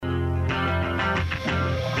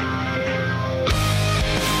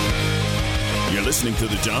listening to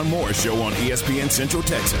The John Morris Show on ESPN Central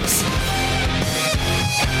Texas.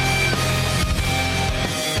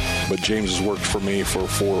 But James has worked for me for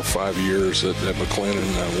 4 or 5 years at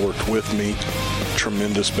McLennan, worked with me.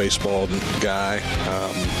 Tremendous baseball guy,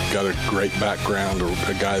 got a great background,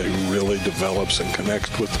 a guy who really develops and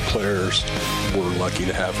connects with the players. We're lucky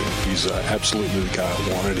to have him. He's absolutely the guy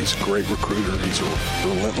I wanted. He's a great recruiter. He's a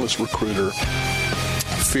relentless recruiter,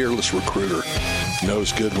 fearless recruiter,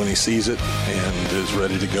 knows good when he sees it, and is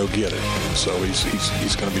ready to go get it. And so he's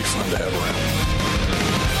going to be fun to have around.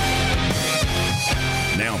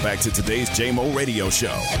 Now back to today's JMO Radio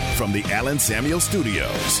Show from the Allen Samuel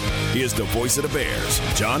Studios. Here's the voice of the Bears,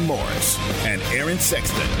 John Morris and Aaron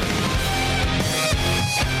Sexton.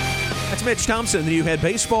 That's Mitch Thompson, the new head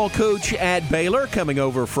baseball coach at Baylor, coming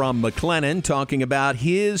over from McLennan, talking about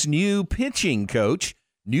his new pitching coach.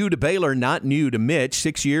 New to Baylor, not new to Mitch.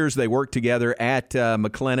 6 years they worked together at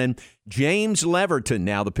McLennan. James Leverton,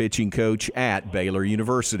 now the pitching coach at Baylor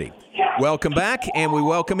University. Welcome back, and we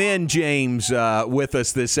welcome in James with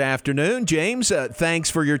us this afternoon. James,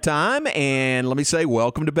 thanks for your time, and let me say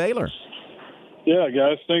welcome to Baylor. Yeah,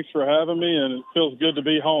 guys, thanks for having me, and it feels good to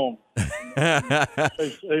be home.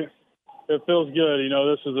 It feels good. You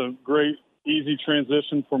know, this is a great, easy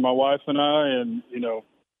transition for my wife and I, and, you know,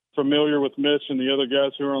 familiar with Mitch and the other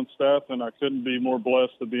guys who are on staff, and I couldn't be more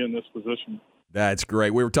blessed to be in this position. That's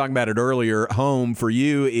great. We were talking about it earlier. Home for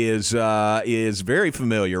you is very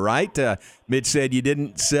familiar, right? Mitch said you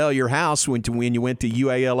didn't sell your house when you went to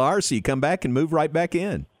UALR, so you come back and move right back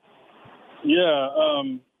in. Yeah,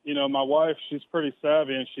 you know, my wife, she's pretty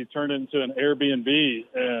savvy, and she turned it into an Airbnb,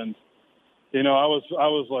 and you know, I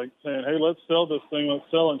was like saying, hey, let's sell this thing, let's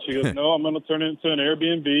sell it. And she goes, no, I'm going to turn it into an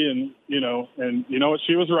Airbnb. And you know what?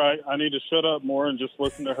 She was right. I need to shut up more and just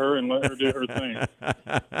listen to her and let her do her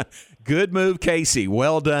thing. Good move, Casey.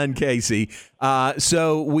 Well done, Casey.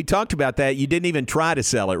 So we talked about that. You didn't even try to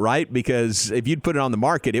sell it, right? Because if you'd put it on the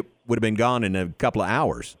market, it would have been gone in a couple of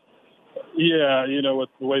hours. Yeah, you know, with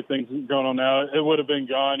the way things are going on now, it would have been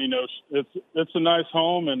gone. You know, it's a nice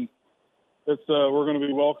home, and we're going to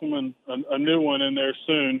be welcoming a new one in there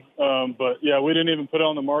soon. But, yeah, we didn't even put it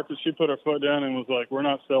on the market. She put her foot down and was like, we're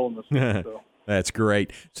not selling this thing. So. That's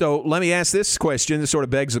great. So let me ask this question. This sort of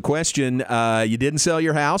begs the question. You didn't sell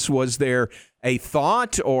your house. Was there a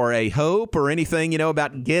thought or a hope or anything, you know,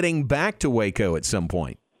 about getting back to Waco at some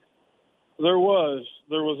point? There was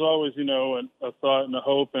always, you know, a thought and a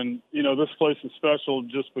hope. And, you know, this place is special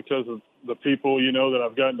just because of the people, you know, that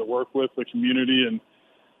I've gotten to work with, the community. And,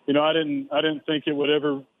 you know, I didn't think it would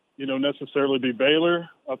ever, you know, necessarily be Baylor.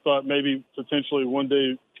 I thought maybe potentially one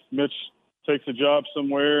day Mitch takes a job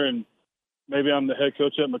somewhere and maybe I'm the head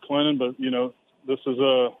coach at McLennan. But, you know, this is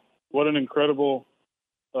what an incredible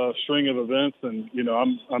string of events. And, you know,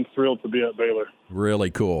 I'm thrilled to be at Baylor. Really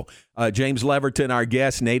cool. James Leverton, our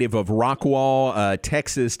guest, native of Rockwall,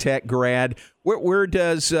 Texas Tech grad. Where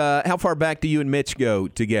does how far back do you and Mitch go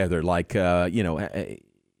together? Like, you know,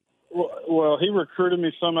 Well, he recruited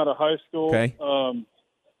me some out of high school. Okay.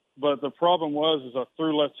 But the problem was I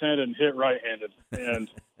threw left-handed and hit right-handed, and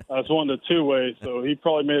I was one of the two ways. So he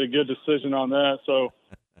probably made a good decision on that. So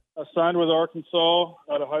I signed with Arkansas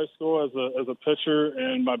out of high school as a pitcher,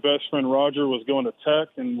 and my best friend Roger was going to Tech,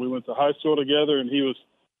 and we went to high school together. And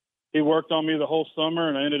he worked on me the whole summer,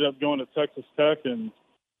 and I ended up going to Texas Tech, and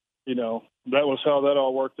you know that was how that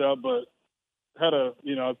all worked out. But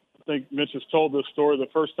I think Mitch has told this story. The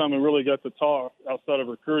first time we really got to talk outside of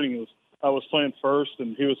recruiting was I was playing first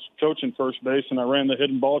and he was coaching first base, and I ran the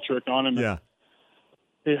hidden ball trick on him. Yeah.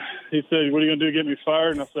 He said, what are you going to do, get me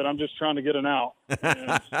fired? And I said, I'm just trying to get an out.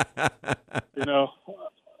 And, you know,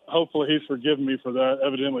 hopefully he's forgiven me for that.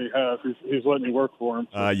 Evidently he has. He's letting me work for him.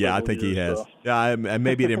 Yeah, I think he has. So. Yeah,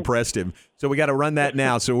 maybe it impressed him. So we got to run that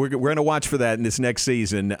now. So we're going to watch for that in this next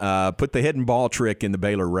season. Put the hidden ball trick in the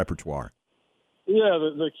Baylor repertoire. Yeah,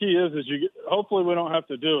 the key is hopefully we don't have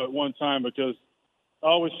to do it one time, because I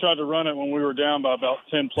always tried to run it when we were down by about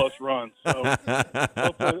 10-plus runs. So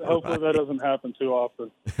hopefully that doesn't happen too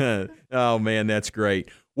often. Oh, man, that's great.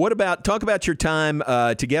 Talk about your time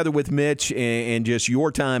together with Mitch and just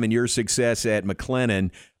your time and your success at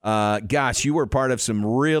McLennan. Gosh, you were part of some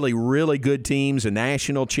really, really good teams, a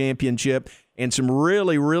national championship, and some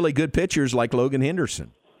really, really good pitchers like Logan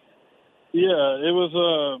Henderson. Yeah, it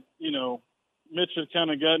was, you know, Mitch had kind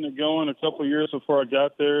of gotten it going a couple of years before I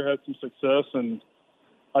got there, had some success, and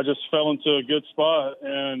I just fell into a good spot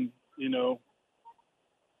and, you know,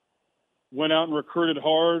 went out and recruited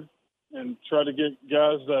hard and tried to get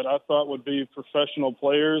guys that I thought would be professional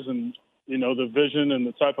players, and, you know, the vision and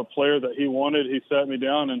the type of player that he wanted. He sat me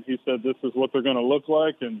down and he said, this is what they're going to look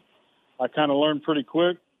like. And I kind of learned pretty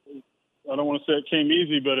quick. I don't want to say it came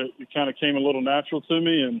easy, but it kind of came a little natural to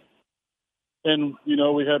me. And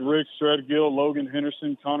we had Rick Threadgill, Logan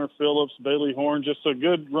Henderson, Connor Phillips, Bailey Horn, just a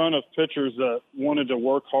good run of pitchers that wanted to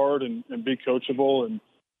work hard and be coachable. And,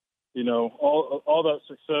 all that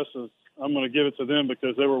success I'm going to give it to them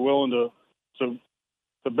because they were willing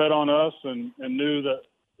to bet on us and knew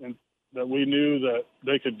that we knew that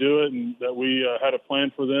they could do it and that we had a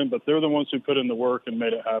plan for them. But they're the ones who put in the work and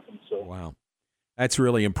made it happen. So wow. That's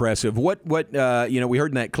really impressive. What we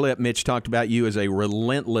heard in that clip, Mitch talked about you as a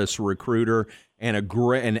relentless recruiter and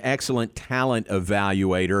an excellent talent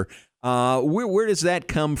evaluator. Where does that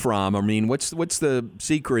come from? I mean, what's the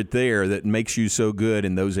secret there that makes you so good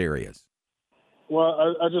in those areas?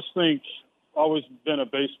 Well, I just think always been a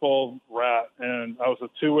baseball rat, and I was a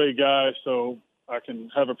two-way guy, so I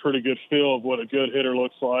can have a pretty good feel of what a good hitter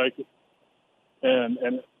looks like. And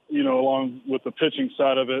along with the pitching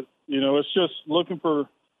side of it, it's just looking for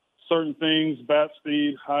certain things, bat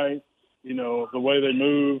speed, height, the way they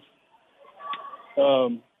move,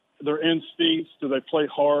 their instincts. Do they play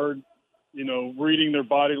hard? Reading their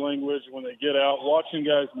body language when they get out, watching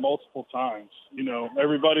guys multiple times.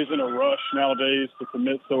 Everybody's in a rush nowadays to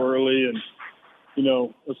commit so early. And,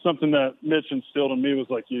 it's something that Mitch instilled in me was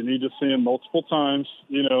like, you need to see him multiple times.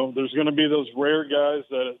 There's going to be those rare guys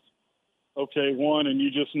that it's, okay, one, and you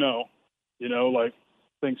just know, like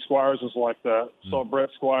I think Squires was like that. Saw Brett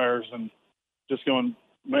Squires and just going,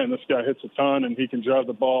 man, this guy hits a ton and he can drive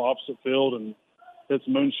the ball opposite field and hits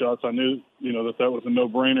moonshots. I knew, that was a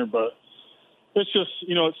no-brainer, but it's just,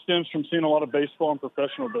 it stems from seeing a lot of baseball and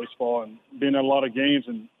professional baseball and being at a lot of games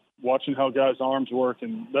and watching how guys' arms work.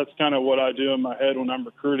 And that's kind of what I do in my head when I'm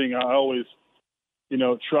recruiting. I always,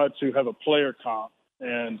 try to have a player comp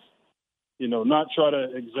and, not try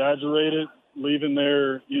to exaggerate it, leaving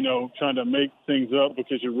there, trying to make things up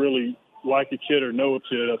because you really like a kid or know a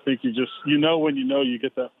kid. I think you just, when you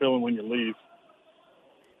get that feeling when you leave.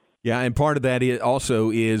 Yeah, and part of that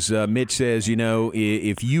also is Mitch says,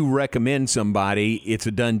 if you recommend somebody, it's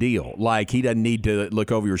a done deal. Like he doesn't need to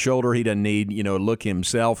look over your shoulder. He doesn't need, look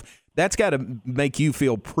himself. That's got to make you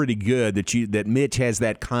feel pretty good that Mitch has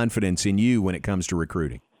that confidence in you when it comes to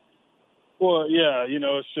recruiting. Well, yeah,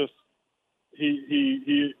 it's just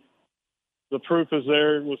he the proof is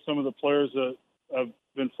there with some of the players that I've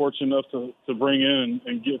been fortunate enough to bring in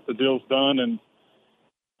and get the deals done. And,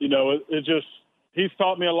 it just – he's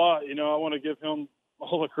taught me a lot. I want to give him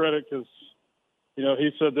all the credit because, he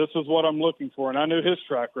said, this is what I'm looking for. And I knew his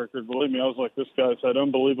track record. Believe me, I was like, this guy's had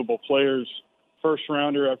unbelievable players,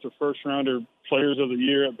 first-rounder after first-rounder, players of the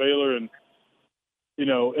year at Baylor. And,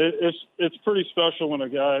 it's pretty special when a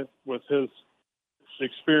guy with his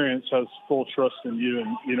experience has full trust in you.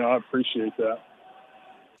 And, I appreciate that.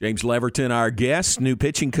 James Leverton, our guest, new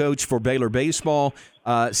pitching coach for Baylor baseball.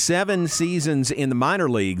 7 seasons in the minor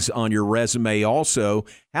leagues on your resume also.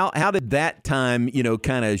 How did that time,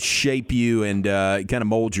 kind of shape you and kind of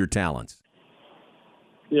mold your talents?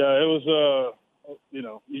 Yeah, it was,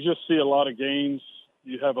 you just see a lot of games.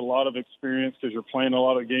 You have a lot of experience because you're playing a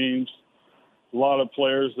lot of games, a lot of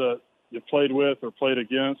players that you played with or played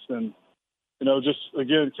against. And, just,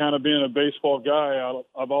 again, kind of being a baseball guy,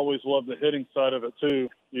 I've always loved the hitting side of it too.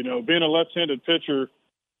 Being a left-handed pitcher,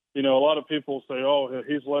 a lot of people say, oh,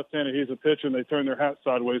 he's left-handed, he's a pitcher, and they turn their hat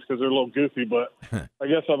sideways because they're a little goofy. But I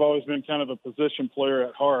guess I've always been kind of a position player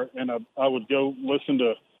at heart, and I would go listen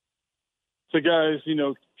to guys,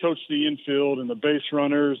 coach the infield and the base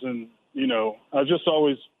runners. And, I just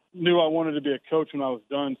always knew I wanted to be a coach when I was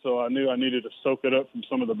done, so I knew I needed to soak it up from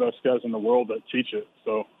some of the best guys in the world that teach it.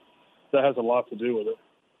 So that has a lot to do with it.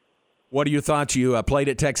 What are your thoughts? You played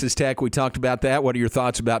at Texas Tech. We talked about that. What are your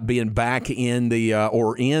thoughts about being back in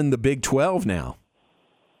the Big 12 now?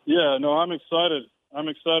 Yeah, no, I'm excited.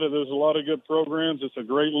 There's a lot of good programs. It's a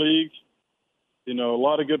great league. A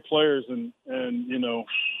lot of good players, and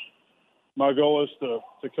my goal is to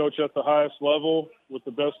coach at the highest level with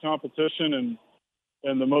the best competition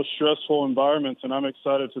and the most stressful environments. And I'm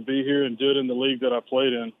excited to be here and do it in the league that I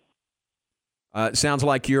played in. Sounds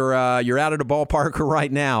like you're out at a ballpark right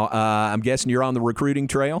now. I'm guessing you're on the recruiting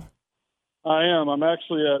trail? I am. I'm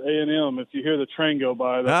actually at A&M. If you hear the train go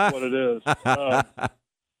by, that's what it is.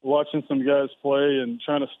 Watching some guys play and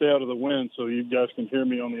trying to stay out of the wind so you guys can hear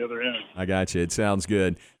me on the other end. I got you. It sounds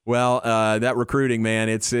good. Well, that recruiting, man,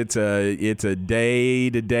 it's a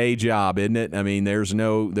day-to-day job, isn't it? I mean, there's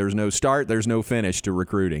no start, there's no finish to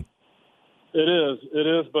recruiting. It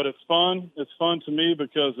is, but it's fun. It's fun to me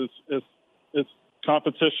because it's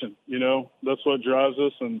competition, that's what drives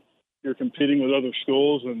us, and you're competing with other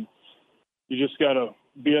schools, and you just got to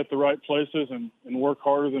be at the right places and work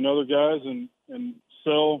harder than other guys and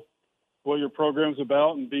sell what your program's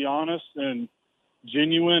about and be honest and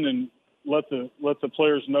genuine and let the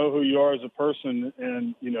players know who you are as a person.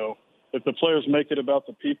 And, if the players make it about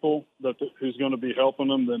the people who's going to be helping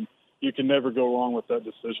them, then you can never go wrong with that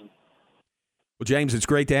decision. Well, James, it's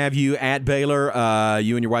great to have you at Baylor,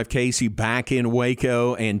 you and your wife Casey back in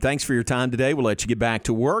Waco, and thanks for your time today. We'll let you get back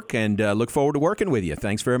to work and look forward to working with you.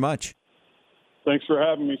 Thanks very much. Thanks for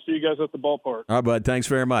having me. See you guys at the ballpark. All right, bud. Thanks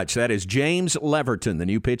very much. That is James Leverton, the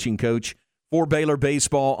new pitching coach for Baylor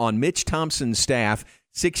baseball on Mitch Thompson's staff.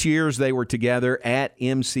 6 years they were together at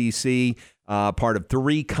MCC, part of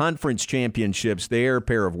 3 conference championships there, a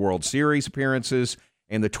pair of World Series appearances,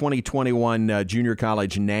 and the 2021 Junior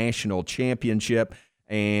College National Championship.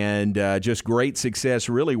 And just great success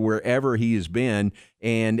really wherever he has been.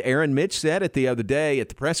 And Aaron Mitch said it the other day at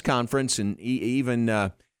the press conference, and even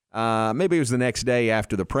maybe it was the next day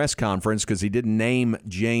after the press conference because he didn't name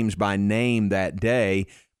James by name that day,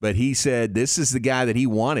 but he said this is the guy that he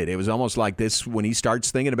wanted. It was almost like this when he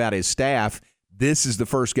starts thinking about his staff, this is the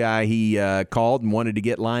first guy he called and wanted to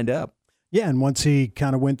get lined up. Yeah, and once he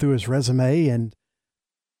kind of went through his resume, and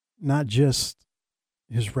not just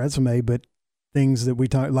his resume, but things that we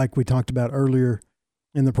talked about earlier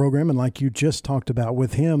in the program, and like you just talked about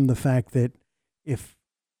with him, the fact that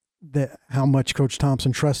how much Coach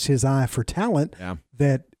Thompson trusts his eye for talent,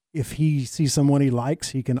 that if he sees someone he likes,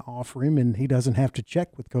 he can offer him, and he doesn't have to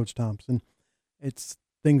check with Coach Thompson. It's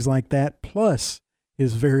things like that, plus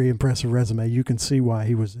his very impressive resume. You can see why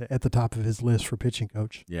he was at the top of his list for pitching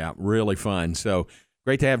coach. Yeah, really fun. So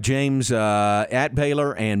great to have James at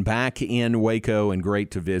Baylor and back in Waco, and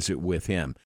great to visit with him.